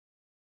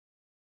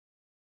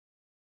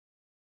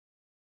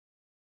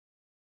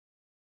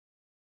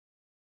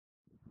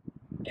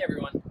Hey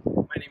everyone,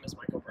 my name is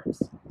Michael Brooks.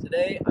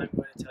 Today I'm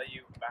going to tell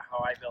you about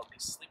how I built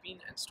a sleeping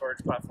and storage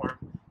platform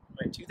in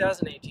my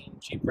 2018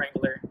 Jeep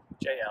Wrangler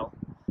JL.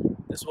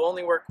 This will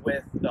only work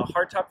with the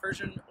hardtop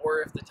version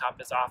or if the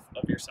top is off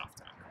of your soft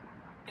top.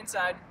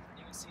 Inside,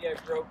 you can see I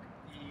broke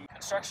the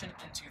construction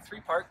into three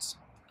parts.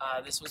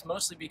 This was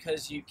mostly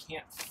because you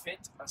can't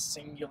fit a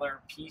singular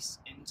piece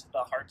into the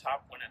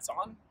hardtop when it's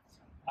on.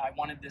 I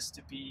wanted this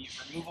to be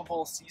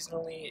removable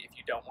seasonally if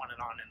you don't want it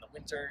on in the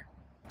winter.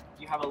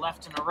 You have a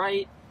left and a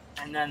right,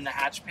 and then the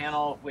hatch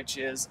panel, which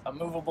is a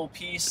movable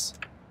piece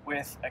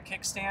with a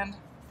kickstand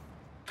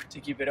to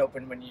keep it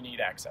open when you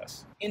need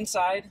access.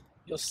 Inside,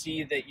 you'll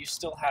see that you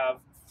still have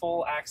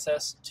full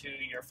access to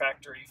your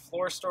factory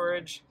floor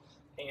storage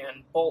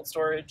and bolt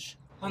storage.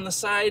 On the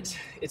sides,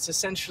 it's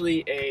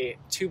essentially a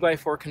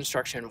 2x4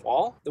 construction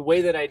wall. The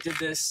way that I did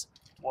this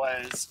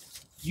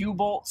was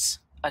U-bolts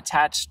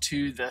attached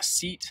to the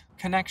seat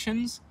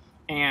connections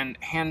and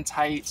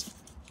hand-tight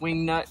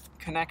wing nut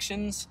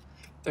connections.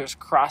 There's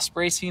cross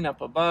bracing up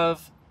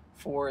above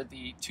for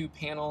the two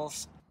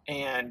panels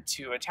and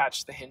to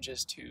attach the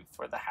hinges to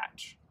for the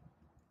hatch.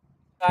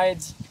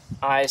 Sides,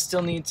 I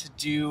still need to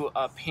do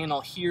a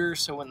panel here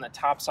so when the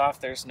top's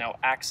off there's no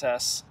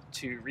access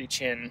to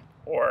reach in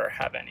or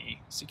have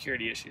any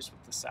security issues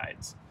with the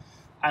sides.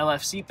 I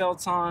left seat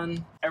belts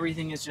on.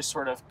 Everything is just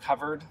sort of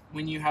covered.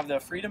 When you have the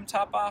Freedom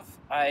top off,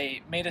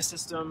 I made a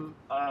system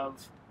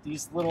of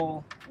these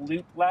little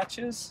loop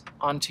latches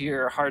onto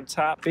your hard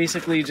top.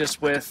 Basically just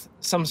with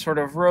some sort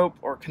of rope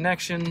or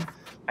connection,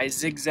 I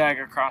zigzag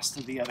across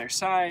to the other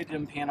side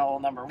and panel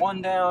number one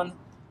down,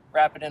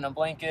 wrap it in a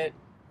blanket,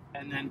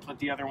 and then put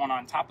the other one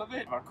on top of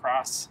it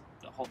across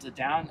the hold it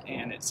down,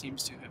 and it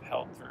seems to have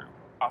held for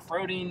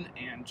off-roading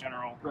and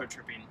general road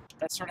tripping.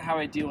 That's sort of how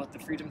I deal with the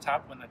Freedom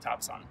top when the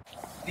top's on.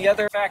 The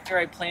other factor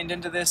I planned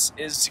into this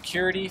is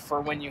security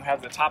for when you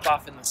have the top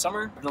off in the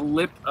summer. The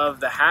lip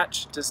of the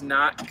hatch does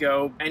not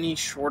go any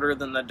shorter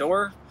than the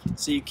door,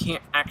 so you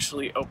can't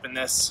actually open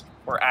this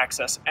or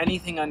access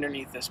anything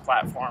underneath this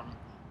platform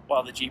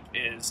while the Jeep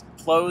is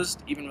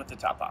closed, even with the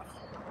top off.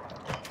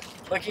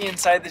 Looking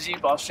inside the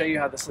Jeep, I'll show you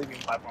how the sleeping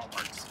platform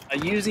works.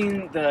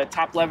 Using the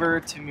top lever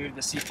to move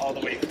the seat all the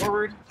way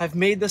forward, I've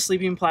made the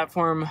sleeping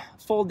platform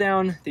fold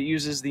down that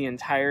uses the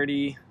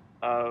entirety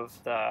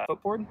of the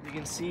footboard. You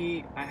can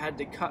see I had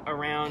to cut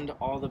around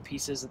all the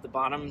pieces at the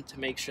bottom to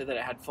make sure that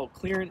it had full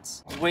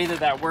clearance. The way that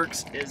that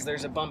works is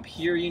there's a bump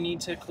here you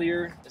need to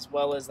clear, as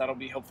well as that'll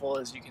be helpful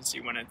as you can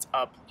see when it's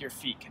up, your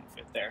feet can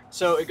fit there.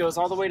 So it goes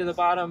all the way to the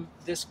bottom.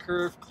 This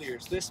curve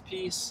clears this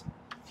piece.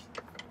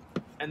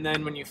 And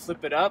then when you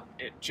flip it up,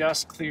 it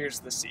just clears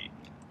the seat.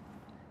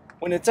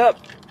 When it's up,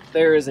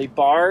 there is a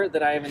bar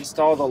that I have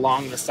installed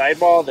along the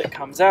sidewall that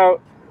comes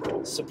out,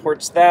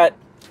 supports that.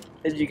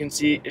 As you can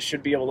see, it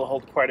should be able to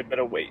hold quite a bit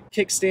of weight.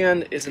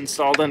 Kickstand is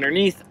installed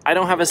underneath. I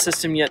don't have a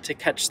system yet to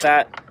catch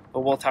that,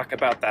 but we'll talk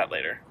about that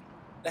later.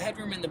 The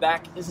headroom in the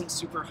back isn't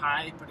super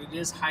high, but it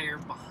is higher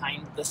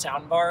behind the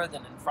soundbar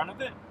than in front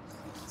of it.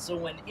 So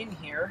when in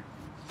here,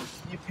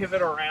 you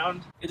pivot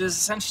around. It is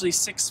essentially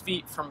 6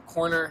 feet from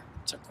corner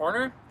to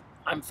corner.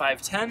 I'm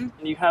 5'10",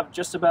 and you have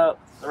just about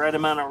the right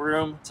amount of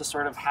room to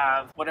sort of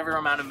have whatever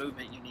amount of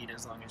movement you need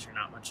as long as you're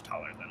not much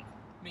taller than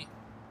me.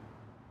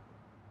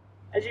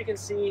 As you can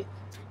see,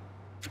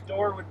 the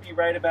door would be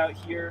right about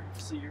here,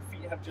 so your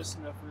feet have just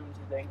enough room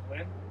to dangle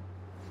in.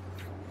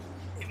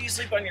 If you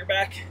sleep on your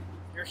back,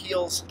 your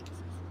heels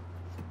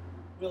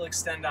will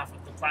extend off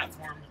of the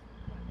platform.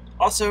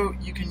 Also,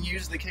 you can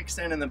use the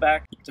kickstand in the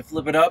back to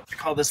flip it up. I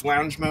call this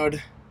lounge mode.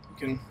 You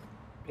can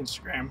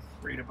Instagram,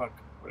 read a book,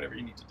 whatever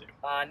you need to do.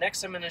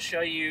 Next, I'm going to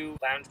show you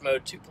lounge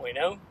mode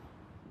 2.0,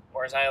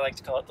 or as I like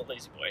to call it, the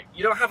lazy boy.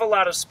 You don't have a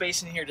lot of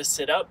space in here to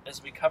sit up,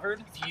 as we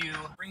covered. If you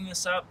bring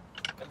this up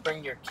and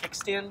bring your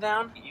kickstand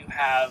down, you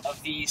have a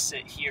V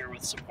sit here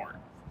with support.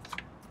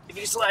 If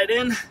you slide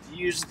in,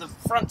 you use the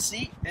front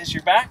seat as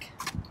your back.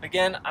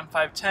 Again, I'm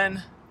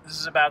 5'10". This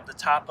is about the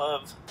top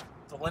of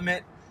the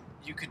limit.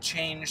 You could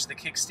change the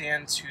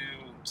kickstand to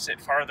sit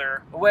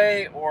farther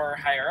away or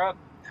higher up,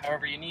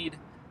 however you need.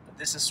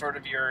 This is sort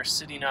of your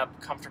sitting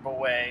up comfortable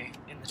way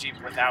in the Jeep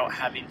without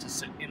having to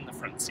sit in the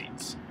front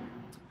seats.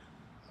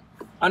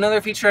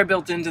 Another feature I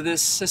built into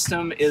this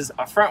system is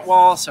a front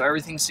wall, so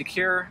everything's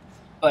secure.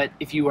 But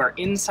if you are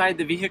inside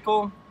the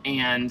vehicle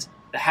and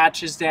the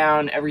hatch is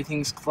down,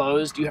 everything's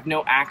closed, you have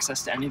no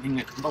access to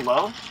anything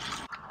below.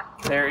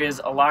 There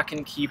is a lock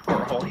and key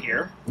porthole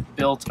here.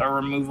 Built a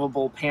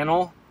removable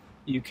panel.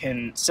 You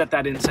can set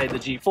that inside the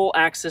Jeep. Full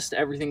access to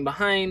everything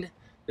behind.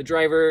 The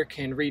driver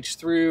can reach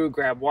through,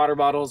 grab water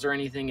bottles or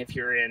anything if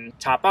you're in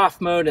top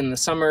off mode in the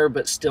summer,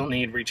 but still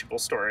need reachable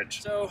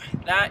storage. So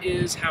that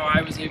is how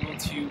I was able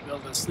to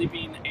build a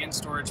sleeping and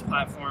storage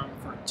platform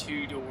for a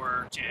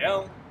two-door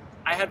JL.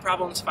 I had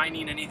problems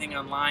finding anything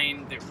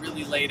online that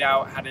really laid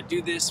out how to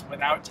do this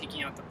without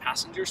taking out the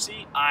passenger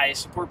seat. I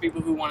support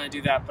people who want to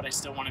do that, but I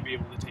still want to be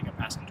able to take a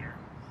passenger.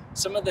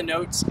 Some of the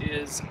notes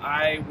is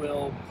I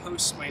will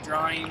post my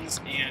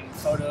drawings and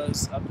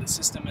photos of the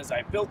system as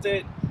I built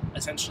it.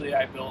 Essentially,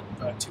 I built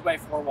a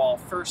 2x4 wall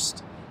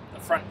first. The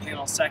front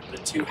panel sec, the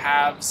two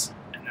halves,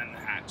 and then the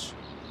hatch.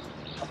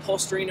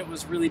 Upholstering it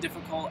was really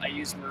difficult. I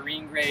used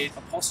marine grade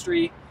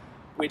upholstery,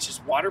 which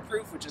is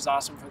waterproof, which is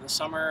awesome for the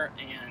summer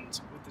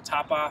and with the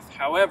top off.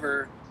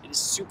 However, it is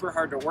super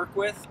hard to work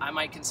with. I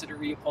might consider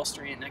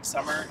reupholstering it next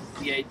summer.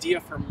 The idea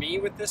for me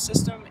with this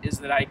system is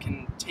that I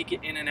can take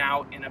it in and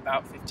out in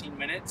about 15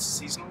 minutes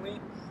seasonally.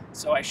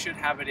 So I should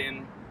have it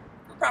in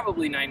for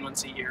probably 9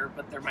 months a year,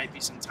 but there might be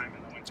some time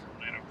in the winter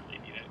when I don't really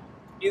need it.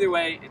 Either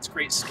way, it's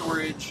great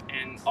storage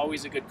and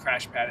always a good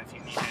crash pad if you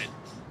need it.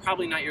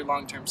 Probably not your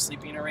long-term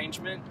sleeping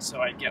arrangement,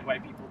 so I get why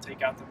people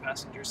take out the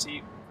passenger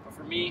seat. But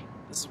for me,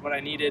 this is what I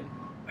needed.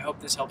 I hope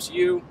this helps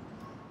you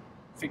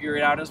figure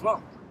it out as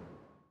well.